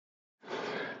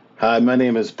Hi, my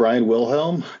name is Brian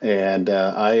Wilhelm, and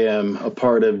I am a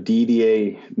part of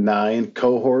DDA 9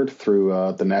 cohort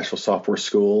through the National Software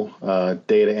School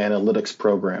Data Analytics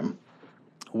program.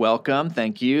 Welcome.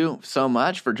 Thank you so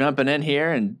much for jumping in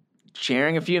here and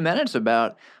sharing a few minutes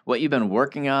about what you've been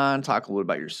working on, talk a little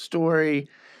about your story,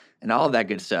 and all of that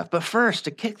good stuff. But first,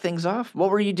 to kick things off,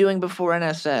 what were you doing before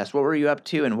NSS? What were you up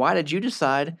to, and why did you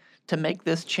decide to make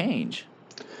this change?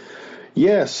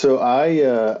 Yeah, so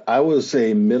I was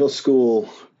a middle school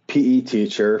PE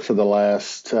teacher for the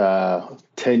last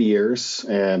 10 years,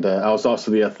 and I was also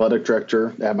the athletic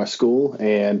director at my school.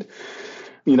 And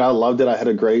I loved it. I had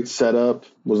a great setup,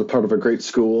 was a part of a great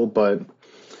school, but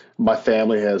my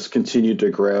family has continued to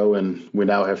grow, and we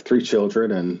now have 3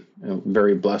 children, and I'm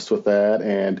very blessed with that.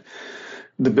 And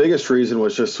the biggest reason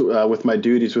was just with my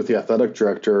duties with the athletic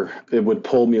director, it would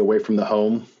pull me away from the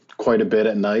home quite a bit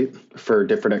at night for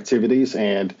different activities.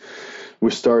 And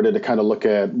we started to kind of look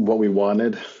at what we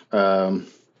wanted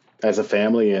as a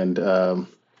family. And I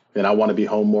want to be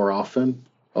home more often,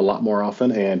 a lot more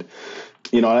often. And,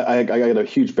 I got a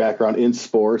huge background in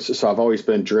sports, so I've always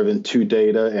been driven to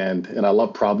data and I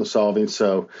love problem solving.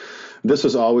 So this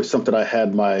was always something I had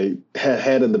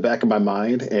in the back of my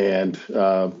mind. And,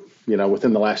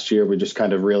 within the last year, we just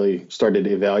kind of really started to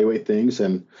evaluate things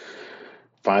and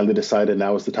finally decided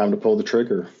now was the time to pull the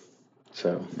trigger.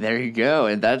 So there you go.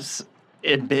 And that's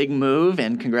a big move,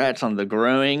 and congrats on the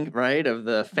growing, right, of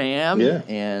the fam. Yeah.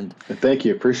 And thank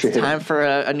you. Appreciate it. Time for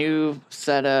a new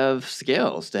set of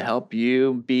skills to help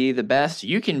you be the best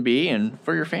you can be and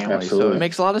for your family. Absolutely. So it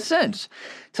makes a lot of sense.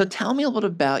 So tell me a little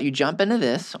about, you jump into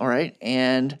this, all right,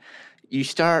 and you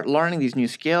start learning these new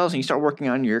skills and you start working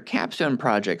on your capstone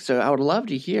project. So I would love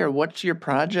to hear, what's your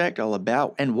project all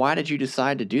about and why did you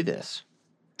decide to do this?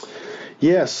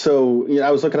 Yeah, so I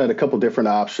was looking at a couple different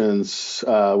options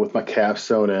with my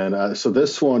capstone, and so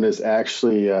this one is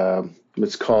actually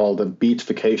it's called a beach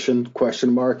vacation ?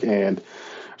 And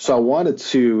so I wanted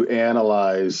to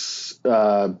analyze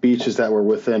beaches that were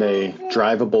within a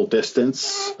drivable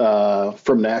distance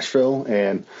from Nashville,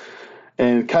 and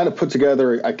kind of put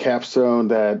together a capstone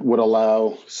that would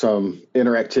allow some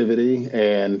interactivity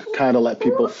and kind of let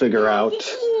people figure out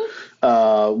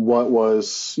what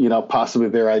was, possibly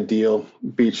their ideal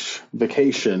beach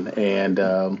vacation. And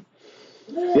so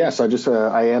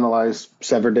I analyzed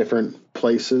 7 different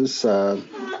places,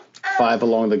 5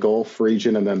 along the Gulf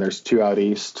region, and then there's 2 out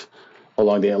east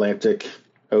along the Atlantic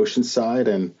Ocean side,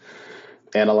 and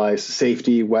analyzed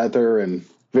safety, weather, and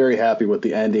very happy with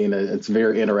the ending. It's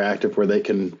very interactive where they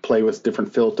can play with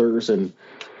different filters, and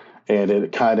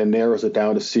it kind of narrows it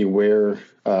down to see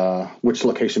which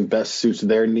location best suits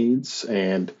their needs,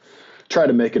 and try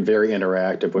to make it very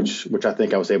interactive, which I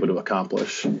think I was able to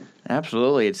accomplish.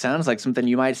 Absolutely. It sounds like something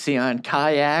you might see on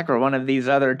Kayak or one of these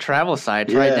other travel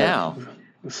sites right now.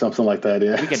 Something like that,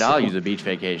 yeah. We could all use a beach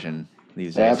vacation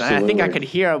these days. Absolutely. And I think I could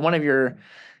hear one of your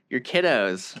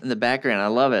kiddos in the background. I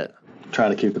love it.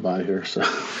 Trying to keep them out of here, so...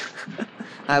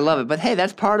 I love it. But hey,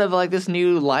 that's part of like this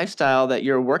new lifestyle that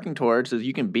you're working towards, is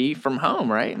you can be from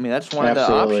home, right? I mean, that's one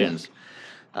Absolutely. of the options.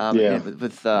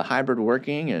 With hybrid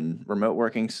working and remote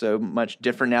working so much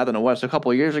different now than it was a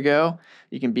couple of years ago,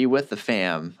 you can be with the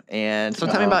fam. And so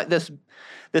tell me about this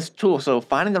tool. So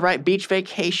finding the right beach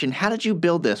vacation, how did you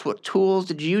build this? What tools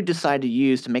did you decide to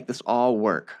use to make this all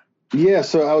work? Yeah,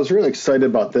 so I was really excited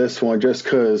about this one just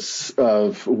because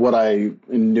of what I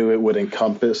knew it would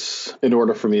encompass in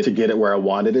order for me to get it where I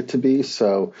wanted it to be.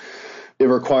 So it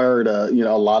required, a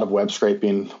lot of web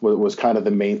scraping was kind of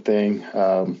the main thing.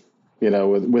 I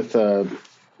looked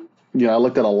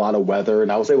at a lot of weather, and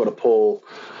I was able to pull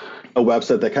a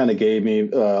website that kind of gave me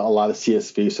a lot of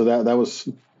CSV. So that was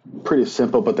pretty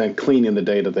simple, but then cleaning the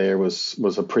data there was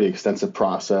a pretty extensive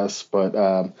process.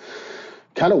 But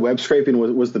kind of web scraping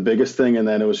was the biggest thing, and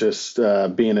then it was just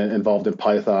being involved in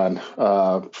Python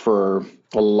for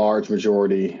a large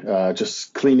majority.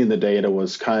 Just cleaning the data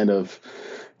was kind of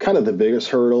the biggest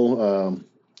hurdle,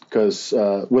 because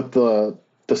with the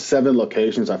 7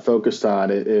 locations I focused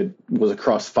on, it was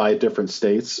across 5 different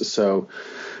states. So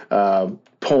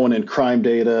pulling in crime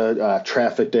data,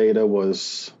 traffic data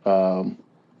was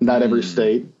not every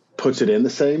state puts it in the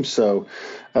same. So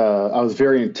I was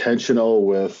very intentional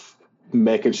with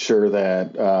making sure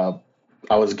that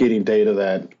I was getting data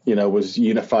that, was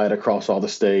unified across all the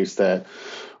states, that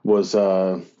was,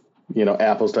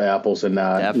 apples to apples, and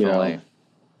not, Definitely.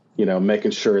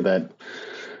 Making sure that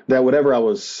whatever I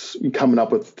was coming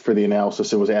up with for the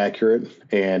analysis, it was accurate,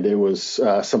 and it was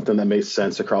something that made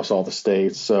sense across all the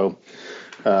states. So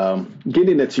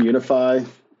getting it to unify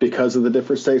because of the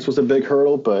different states was a big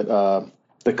hurdle, but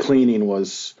the cleaning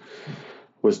was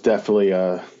was definitely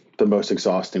the most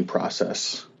exhausting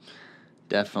process.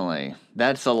 Definitely.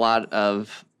 That's a lot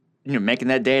of, making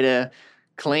that data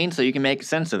clean so you can make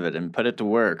sense of it and put it to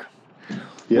work.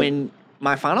 Yep.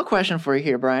 My final question for you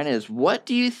here, Brian, is what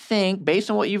do you think,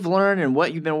 based on what you've learned and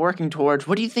what you've been working towards,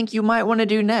 what do you think you might want to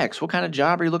do next? What kind of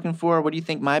job are you looking for? What do you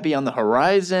think might be on the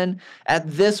horizon at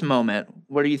this moment?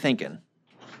 What are you thinking?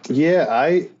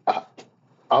 Yeah,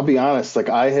 I'll be honest, like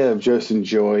I have just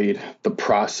enjoyed the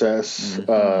process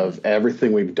of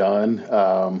everything we've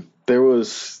done.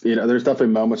 There's definitely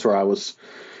moments where I was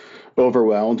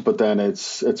overwhelmed, but then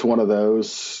it's one of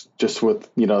those just with,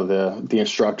 the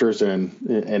instructors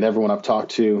and everyone I've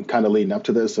talked to kind of leading up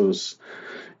to this. It was,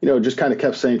 just kind of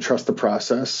kept saying, trust the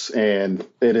process. And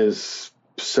it is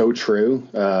so true,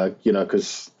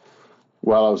 because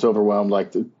while I was overwhelmed,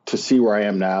 like to see where I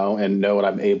am now and know what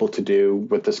I'm able to do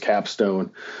with this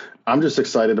capstone, I'm just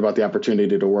excited about the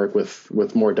opportunity to work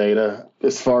with more data.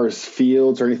 As far as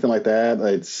fields or anything like that,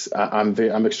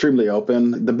 I'm extremely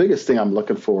open. The biggest thing I'm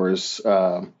looking for is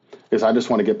I just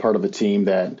want to get part of a team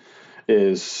that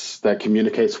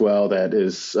communicates well, that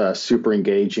is super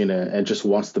engaging and just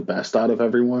wants the best out of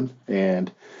everyone.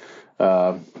 And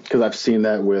because I've seen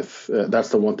that that's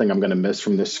the one thing I'm going to miss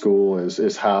from this school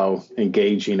is how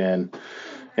engaging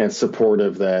and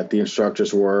supportive that the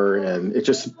instructors were, and it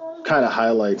just kind of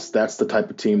highlights that's the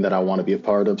type of team that I want to be a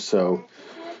part of. So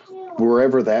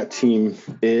wherever that team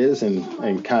is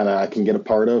and kind of I can get a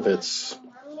part of, that's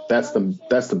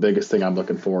the biggest thing I'm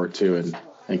looking forward to,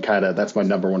 and kind of that's my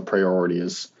number one priority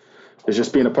is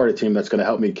just being a part of a team that's going to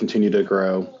help me continue to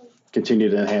grow, continue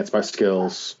to enhance my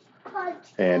skills,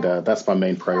 and that's my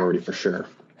main priority for sure.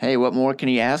 Hey, what more can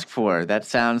you ask for? That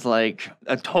sounds like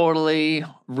a totally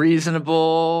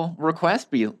reasonable request.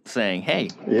 Be saying, hey,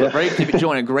 ready to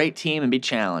join a great team and be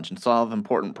challenged and solve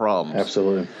important problems.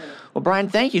 Absolutely. Well, Brian,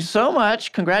 thank you so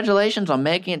much. Congratulations on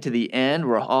making it to the end.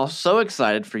 We're all so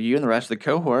excited for you and the rest of the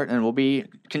cohort, and we'll be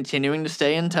continuing to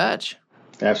stay in touch.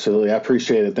 Absolutely. I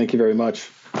appreciate it. Thank you very much.